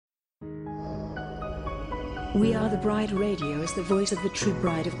We Are the Bride Radio is the voice of the true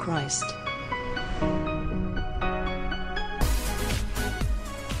bride of Christ.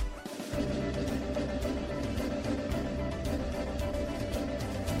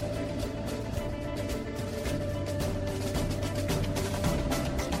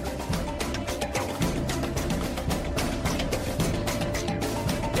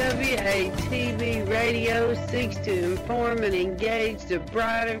 WATB Radio seeks to inform and engage the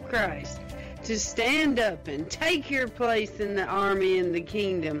bride of Christ to stand up and take your place in the army and the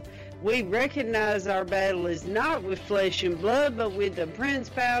kingdom. We recognize our battle is not with flesh and blood, but with the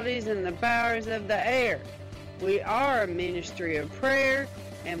principalities and the powers of the air. We are a ministry of prayer,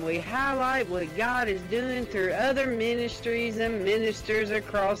 and we highlight what God is doing through other ministries and ministers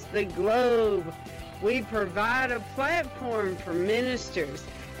across the globe. We provide a platform for ministers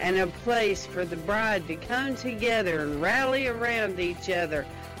and a place for the bride to come together and rally around each other,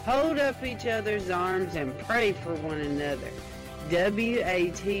 hold up each other's arms, and pray for one another.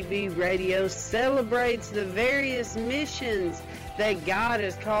 WATB Radio celebrates the various missions that God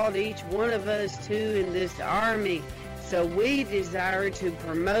has called each one of us to in this army. So we desire to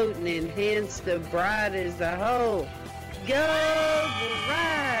promote and enhance the bride as a whole. Go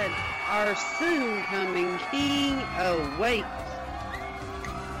bride! Our soon-coming King awaits.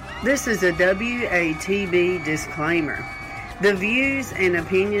 This is a WATB disclaimer. The views and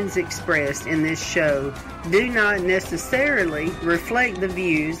opinions expressed in this show do not necessarily reflect the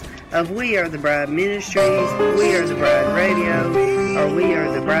views of We Are the Bride Ministries, We Are the Bride Radio, or We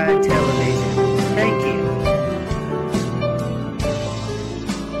Are the Bride Television. Thank you.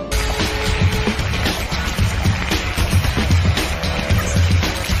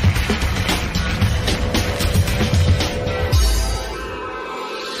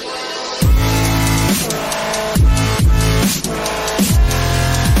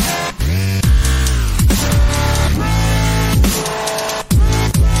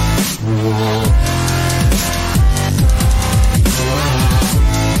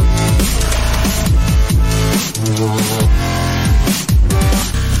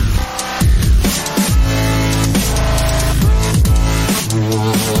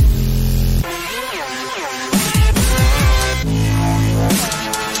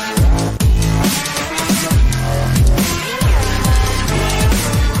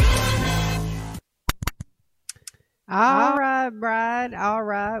 All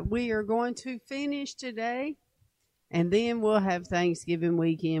right. We are going to finish today, and then we'll have Thanksgiving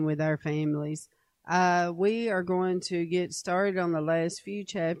weekend with our families. We are going to get started on the last few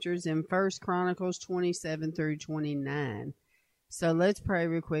chapters in 1 Chronicles 27 through 29. So let's pray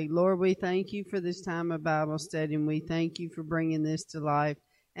real quick. Lord, we thank you for this time of Bible study, and we thank you for bringing this to life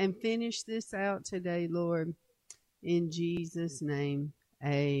and finish this out today, Lord. In Jesus' name,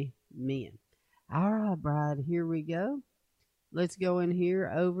 amen. All right, bride, here we go. Let's go in here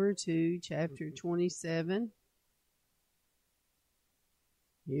over to chapter 27.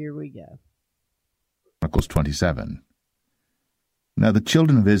 Here we go. Chronicles 27. Now the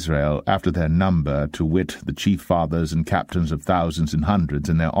children of Israel, after their number, to wit, the chief fathers and captains of thousands and hundreds,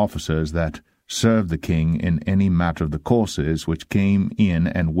 and their officers that served the king in any matter of the courses which came in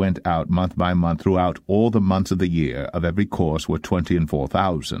and went out month by month throughout all the months of the year, of every course were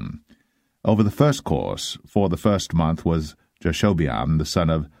 24,000. Over the first course, for the first month, was Jashobeam, the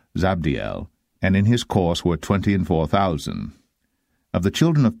son of Zabdiel, and in his course were 24,000. Of the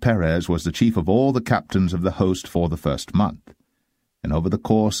children of Perez was the chief of all the captains of the host for the first month. And over the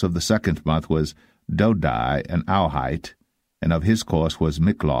course of the second month was Dodai and Auhite, and of his course was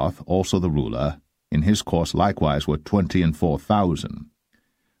Mikloth, also the ruler. In his course likewise were 24,000.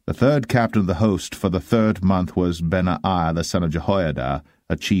 The third captain of the host for the third month was Benaiah, the son of Jehoiada,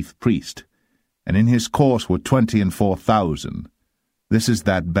 a chief priest, and in his course were 24,000. This is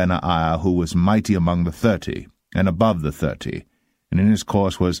that Benaiah who was mighty among the 30, and above the 30, and in his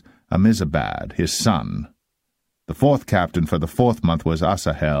course was Amizabad, his son. The fourth captain for the fourth month was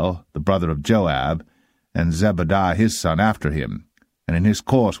Asahel, the brother of Joab, and Zebadiah his son after him, and in his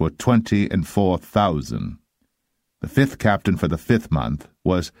course were 24,000. The fifth captain for the fifth month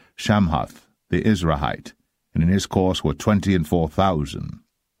was Shamhuth, the Israelite, and in his course were 24,000.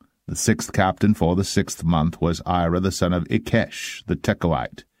 The sixth captain for the sixth month was Ira the son of Ikesh, the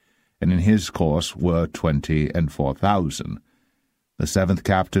Tekoite, and in his course were 24,000. The seventh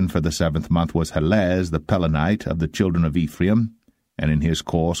captain for the seventh month was Helez the Pelonite of the children of Ephraim, and in his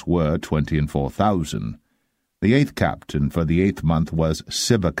course were 24,000. The eighth captain for the eighth month was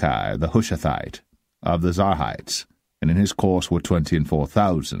Sibbecai the Hushathite of the Zarhites, and in his course were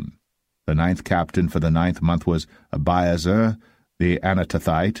 24,000. The ninth captain for the ninth month was Abiezer the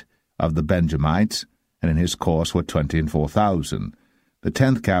Anatothite of the Benjamites, and in his course were 24,000. The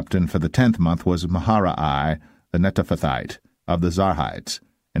 10th captain for the 10th month was Maharai, the Netophathite, of the Zarhites,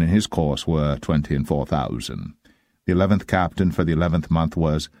 and in his course were 24,000. The 11th captain for the 11th month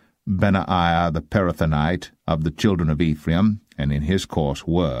was Benaiah the Pirathonite, of the children of Ephraim, and in his course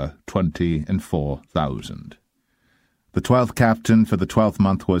were 24,000. The 12th captain for the 12th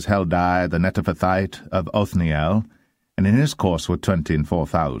month was Heldai the Netophathite, of Othniel, and in his course were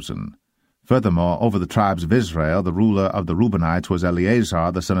 24,000. Furthermore, over the tribes of Israel, the ruler of the Reubenites was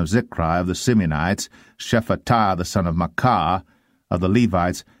Eleazar the son of Zichri, of the Simeonites, Shephatiah the son of Makkah, of the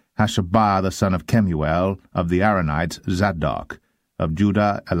Levites, Hashabiah the son of Kemuel, of the Aaronites, Zadok, of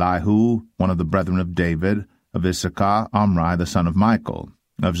Judah, Elihu, one of the brethren of David, of Issachar, Omri the son of Michael,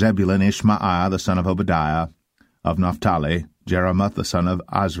 of Zebulun, Ishmaiah the son of Obadiah, of Naphtali, Jeremoth the son of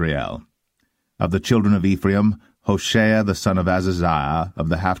Azriel, of the children of Ephraim, Hoshea the son of Azaziah, of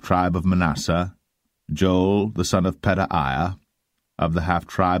the half-tribe of Manasseh, Joel the son of Pedaiah, of the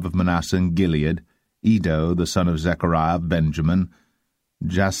half-tribe of Manasseh in Gilead, Edo the son of Zechariah of Benjamin,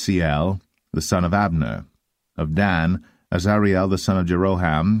 Jasiel the son of Abner, of Dan, Azariel the son of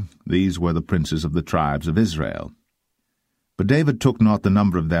Jeroham. These were the princes of the tribes of Israel. But David took not the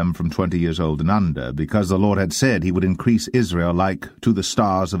number of them from 20 years old and under, because the Lord had said he would increase Israel like to the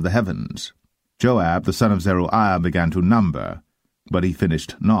stars of the heavens. Joab the son of Zeruiah began to number, but he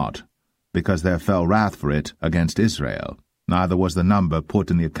finished not, because there fell wrath for it against Israel. Neither was the number put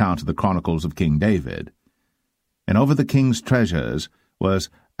in the account of the Chronicles of King David. And over the king's treasures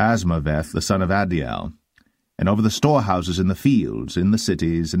was Asmaveth the son of Adiel, and over the storehouses in the fields, in the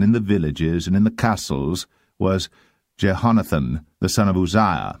cities, and in the villages, and in the castles was Jehonathan the son of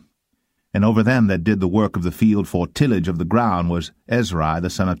Uzziah. And over them that did the work of the field for tillage of the ground was Ezrai the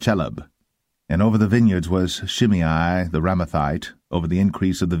son of Chelub. And over the vineyards was Shimei the Ramathite. Over the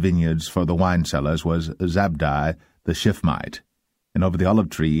increase of the vineyards for the wine cellars was Zabdi the Shifmite. And over the olive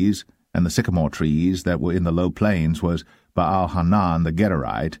trees and the sycamore trees that were in the low plains was Baal-Hanan the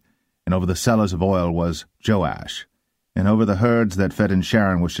Gederite. And over the cellars of oil was Joash. And over the herds that fed in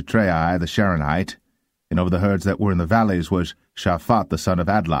Sharon was Shetrai the Sharonite. And over the herds that were in the valleys was Shaphat the son of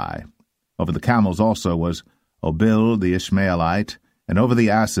Adlai. Over the camels also was Obil the Ishmaelite. And over the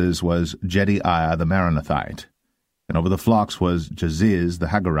asses was Jediaiah the Meronothite. And over the flocks was Jaziz the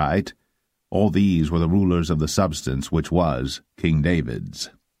Hagarite. All these were the rulers of the substance which was King David's.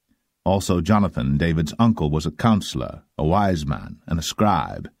 Also Jonathan, David's uncle, was a counselor, a wise man, and a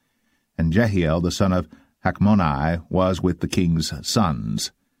scribe. And Jehiel the son of Hachmoni was with the king's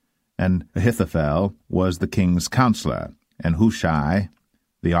sons. And Ahithophel was the king's counselor. And Hushai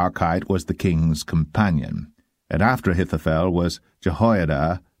the Archite was the king's companion. And after Ahithophel was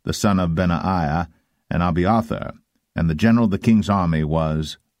Jehoiada the son of Benaiah, and Abiathar, and the general of the king's army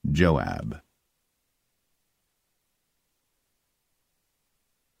was Joab.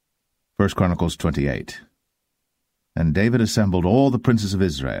 1 Chronicles 28. And David assembled all the princes of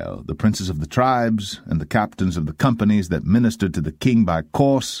Israel, the princes of the tribes, and the captains of the companies that ministered to the king by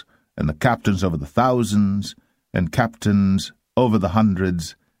course, and the captains over the thousands, and captains over the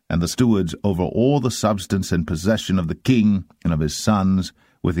hundreds, and the stewards over all the substance and possession of the king and of his sons,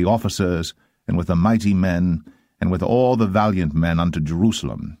 with the officers, and with the mighty men, and with all the valiant men unto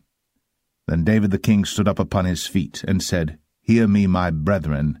Jerusalem. Then David the king stood up upon his feet, and said, Hear me, my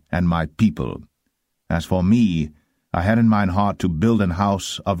brethren, and my people. As for me, I had in mine heart to build an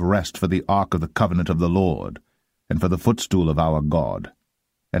house of rest for the ark of the covenant of the Lord, and for the footstool of our God,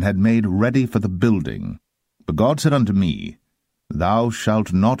 and had made ready for the building. But God said unto me, Thou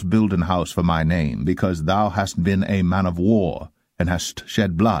shalt not build an house for my name, because thou hast been a man of war, and hast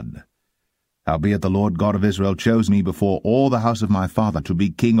shed blood. Howbeit the Lord God of Israel chose me before all the house of my father to be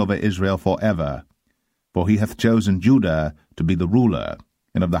king over Israel forever. For he hath chosen Judah to be the ruler,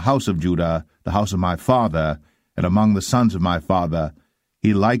 and of the house of Judah, the house of my father, and among the sons of my father,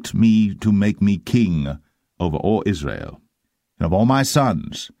 he liked me to make me king over all Israel. And of all my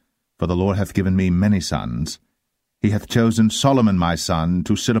sons, for the Lord hath given me many sons, he hath chosen Solomon my son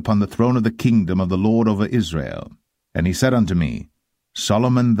to sit upon the throne of the kingdom of the Lord over Israel. And he said unto me,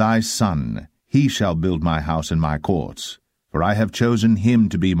 Solomon thy son, he shall build my house and my courts, for I have chosen him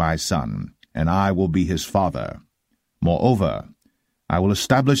to be my son, and I will be his father. Moreover, I will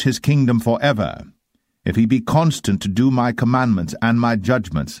establish his kingdom forever, if he be constant to do my commandments and my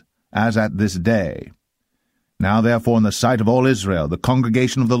judgments, as at this day. Now therefore in the sight of all Israel, the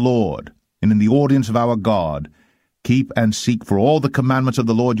congregation of the Lord, and in the audience of our God, keep and seek for all the commandments of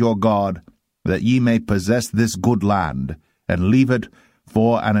the Lord your God, that ye may possess this good land, and leave it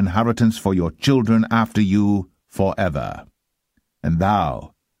for an inheritance for your children after you forever. And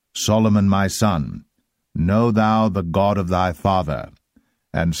thou, Solomon my son, know thou the God of thy father,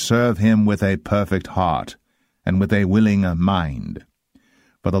 and serve him with a perfect heart, and with a willing mind.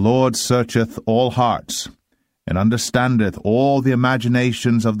 For the Lord searcheth all hearts, and understandeth all the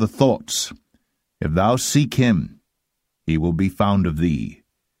imaginations of the thoughts. If thou seek him, he will be found of thee.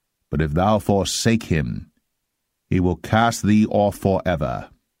 But if thou forsake him, he will cast thee off forever.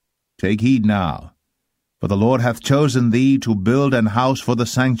 Take heed now, for the Lord hath chosen thee to build an house for the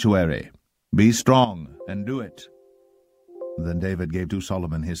sanctuary. Be strong, and do it. Then David gave to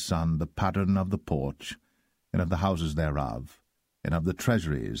Solomon his son the pattern of the porch, and of the houses thereof, and of the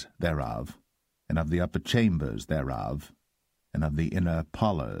treasuries thereof, and of the upper chambers thereof, and of the inner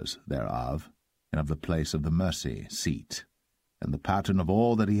parlours thereof, and of the place of the mercy seat, and the pattern of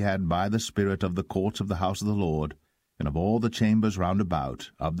all that he had by the Spirit of the courts of the house of the Lord, and of all the chambers round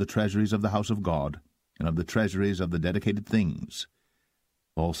about, of the treasuries of the house of God, and of the treasuries of the dedicated things.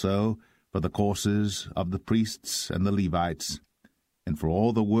 Also for the courses of the priests and the Levites, and for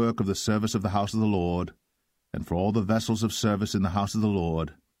all the work of the service of the house of the Lord, and for all the vessels of service in the house of the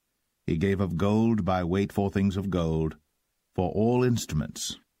Lord, he gave of gold by weight for things of gold, for all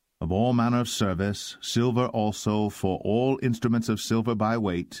instruments, of all manner of service, silver also for all instruments of silver by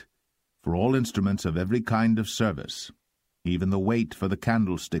weight, for all instruments of every kind of service, even the weight for the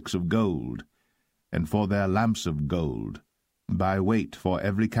candlesticks of gold, and for their lamps of gold, by weight for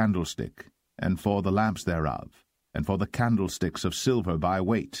every candlestick, and for the lamps thereof, and for the candlesticks of silver by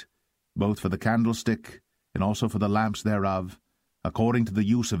weight, both for the candlestick, and also for the lamps thereof, according to the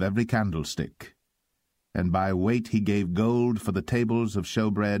use of every candlestick. And by weight he gave gold for the tables of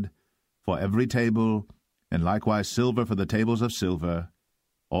showbread, for every table, and likewise silver for the tables of silver,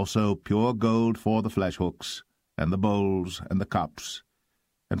 also pure gold for the fleshhooks, and the bowls, and the cups.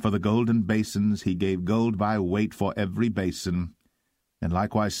 And for the golden basins he gave gold by weight for every basin, and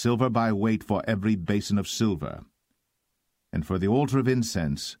likewise silver by weight for every basin of silver. And for the altar of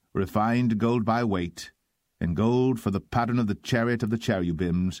incense, refined gold by weight, and gold for the pattern of the chariot of the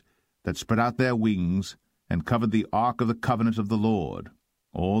cherubims, that spread out their wings, and covered the ark of the covenant of the Lord.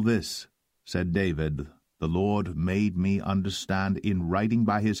 All this, said David, the Lord made me understand in writing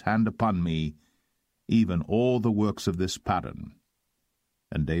by his hand upon me, even all the works of this pattern.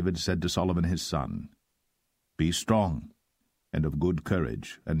 And David said to Solomon his son, Be strong, and of good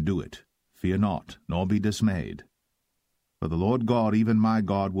courage, and do it. Fear not, nor be dismayed. For the Lord God, even my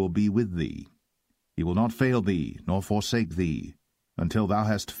God, will be with thee. He will not fail thee, nor forsake thee, until thou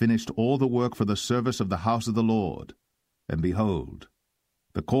hast finished all the work for the service of the house of the Lord. And behold,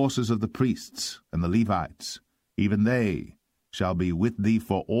 the courses of the priests and the Levites, even they shall be with thee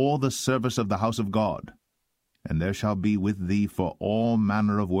for all the service of the house of God. And there shall be with thee for all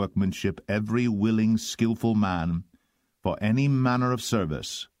manner of workmanship every willing, skillful man, for any manner of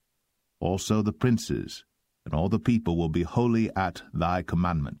service. Also the princes and all the people will be holy at thy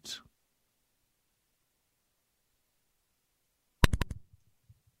commandment.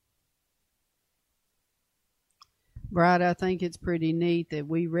 Bride, I think it's pretty neat that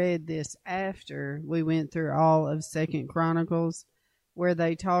we read this after we went through all of 2 Chronicles, where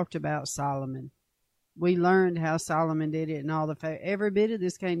they talked about Solomon. We learned how Solomon did it and all every bit of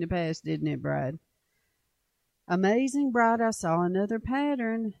this came to pass, didn't it, Bride? Amazing, Bride. I saw another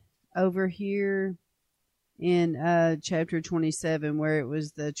pattern over here in chapter 27 where it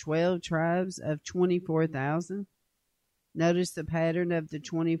was the 12 tribes of 24,000. Notice the pattern of the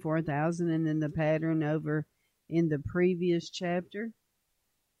 24,000 and then the pattern over in the previous chapter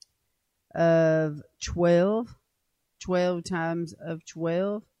of 12 times of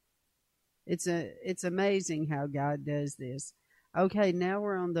 12. It's amazing how God does this. Okay, now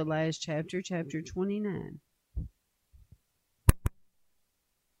we're on the last chapter, chapter 29.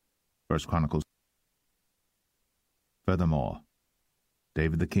 1 Chronicles. Furthermore,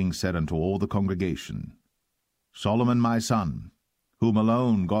 David the king said unto all the congregation, Solomon my son, whom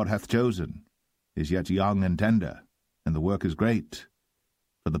alone God hath chosen, is yet young and tender, and the work is great.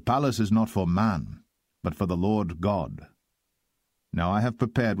 For the palace is not for man, but for the Lord God. Now I have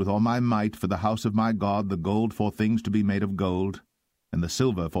prepared with all my might for the house of my God the gold for things to be made of gold, and the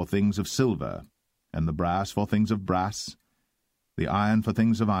silver for things of silver, and the brass for things of brass, the iron for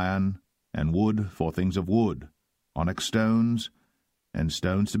things of iron, and wood for things of wood, onyx stones, and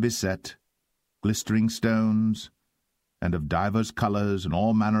stones to be set, glistering stones, and of divers colours, and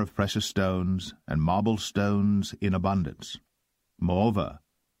all manner of precious stones, and marble stones in abundance. Moreover,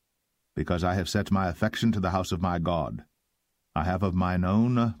 because I have set my affection to the house of my God, I have of mine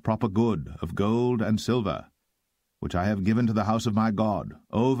own proper good of gold and silver, which I have given to the house of my God,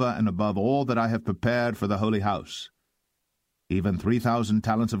 over and above all that I have prepared for the holy house. even 3,000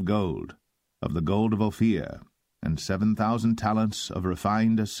 talents of the gold of Ophir, and 7,000 talents of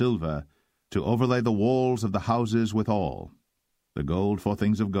refined silver, to overlay the walls of the houses withal, the gold for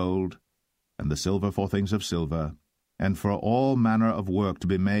things of gold, and the silver for things of silver, and for all manner of work to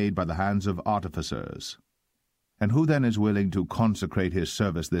be made by the hands of artificers. And who then is willing to consecrate his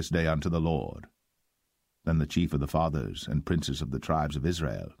service this day unto the Lord? Then the chief of the fathers and princes of the tribes of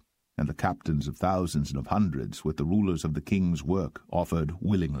Israel, and the captains of thousands and of hundreds, with the rulers of the king's work, offered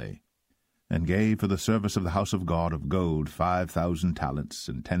willingly, and gave for the service of the house of God of gold 5,000 talents,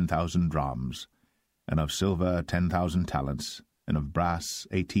 and 10,000 drams, and of silver 10,000 talents, and of brass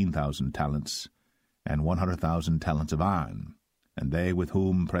 18,000 talents, and 100,000 talents of iron. And they with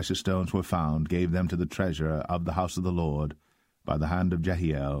whom precious stones were found gave them to the treasurer of the house of the Lord by the hand of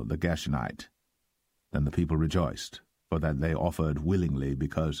Jehiel the Gershonite. Then the people rejoiced, for that they offered willingly,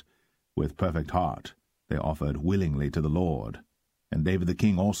 because with perfect heart they offered willingly to the Lord. And David the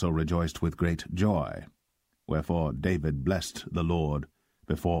king also rejoiced with great joy. Wherefore David blessed the Lord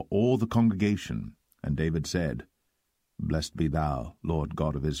before all the congregation. And David said, Blessed be thou, Lord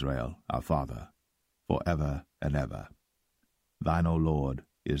God of Israel, our Father, for ever and ever. Thine, O Lord,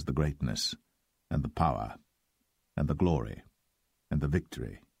 is the greatness, and the power, and the glory, and the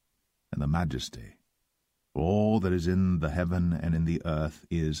victory, and the majesty. For all that is in the heaven and in the earth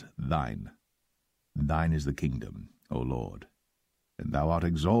is thine. Thine is the kingdom, O Lord, and thou art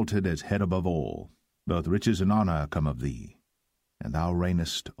exalted as head above all. Both riches and honour come of thee, and thou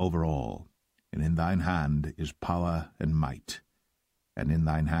reignest over all. And in thine hand is power and might, and in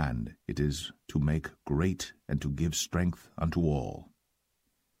thine hand it is to make great and to give strength unto all.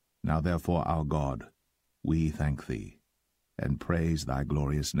 Now therefore, our God, we thank thee, and praise thy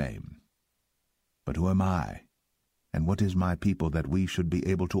glorious name. But who am I, and what is my people, that we should be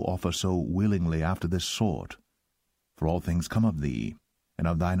able to offer so willingly after this sort? For all things come of thee, and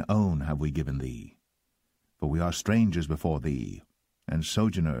of thine own have we given thee. For we are strangers before thee, and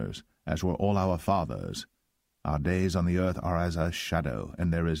sojourners, as were all our fathers. Our days on the earth are as a shadow,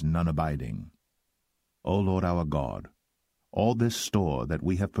 and there is none abiding. O Lord our God, all this store that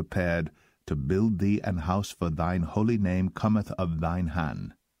we have prepared to build thee an house for thine holy name cometh of thine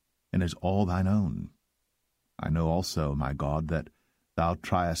hand, and is all thine own. I know also, my God, that thou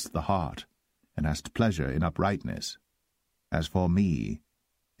triest the heart, and hast pleasure in uprightness. As for me,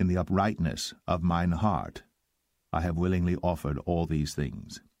 in the uprightness of mine heart, I have willingly offered all these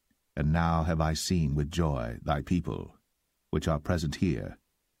things. And now have I seen with joy thy people, which are present here,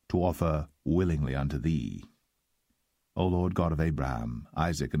 to offer willingly unto thee. O Lord God of Abraham,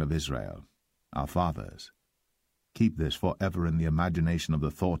 Isaac, and of Israel, our fathers, keep this for ever in the imagination of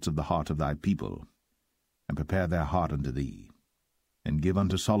the thoughts of the heart of thy people, and prepare their heart unto thee. And give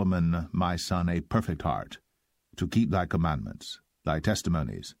unto Solomon my son a perfect heart, to keep thy commandments, thy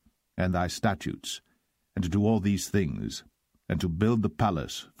testimonies, and thy statutes, and to do all these things, and to build the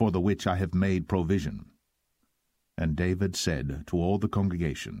palace for the which I have made provision. And David said to all the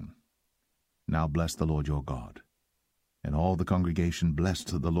congregation, Now bless the Lord your God. And all the congregation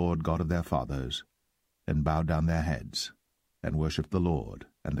blessed the Lord God of their fathers, and bowed down their heads, and worshipped the Lord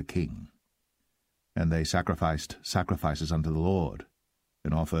and the king. And they sacrificed sacrifices unto the Lord,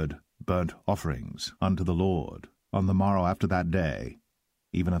 and offered burnt offerings unto the Lord on the morrow after that day,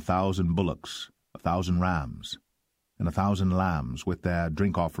 even 1,000 bullocks, 1,000 rams, and 1,000 lambs, with their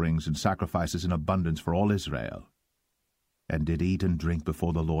drink offerings and sacrifices in abundance for all Israel, and did eat and drink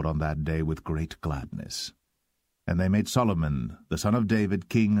before the Lord on that day with great gladness. And they made Solomon the son of David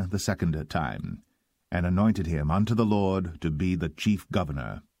king the second time, and anointed him unto the Lord to be the chief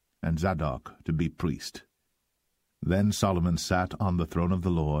governor, and Zadok to be priest. Then Solomon sat on the throne of the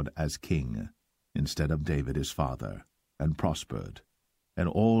Lord as king, instead of David his father, and prospered, and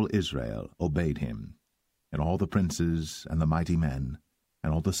all Israel obeyed him. And all the princes and the mighty men,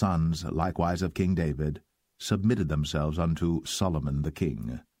 and all the sons likewise of King David, submitted themselves unto Solomon the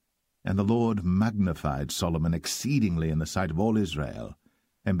king. And the Lord magnified Solomon exceedingly in the sight of all Israel,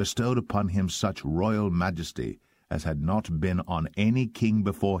 and bestowed upon him such royal majesty as had not been on any king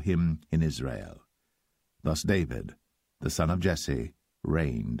before him in Israel. Thus David, the son of Jesse,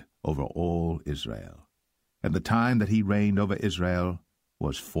 reigned over all Israel. And the time that he reigned over Israel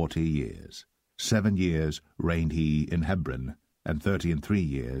was 40 years. 7 years reigned he in Hebron, and 33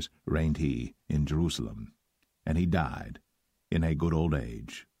 years reigned he in Jerusalem. And he died in a good old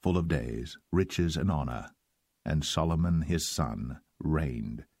age, full of days, riches, and honour. And Solomon his son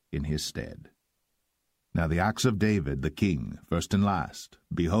reigned in his stead. Now the acts of David the king, first and last,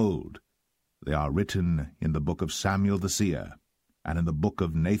 behold, they are written in the book of Samuel the seer, and in the book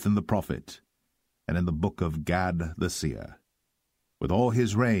of Nathan the prophet, and in the book of Gad the seer, with all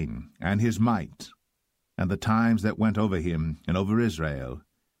his reign and his might, and the times that went over him and over Israel,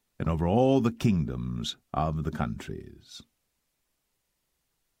 and over all the kingdoms of the countries.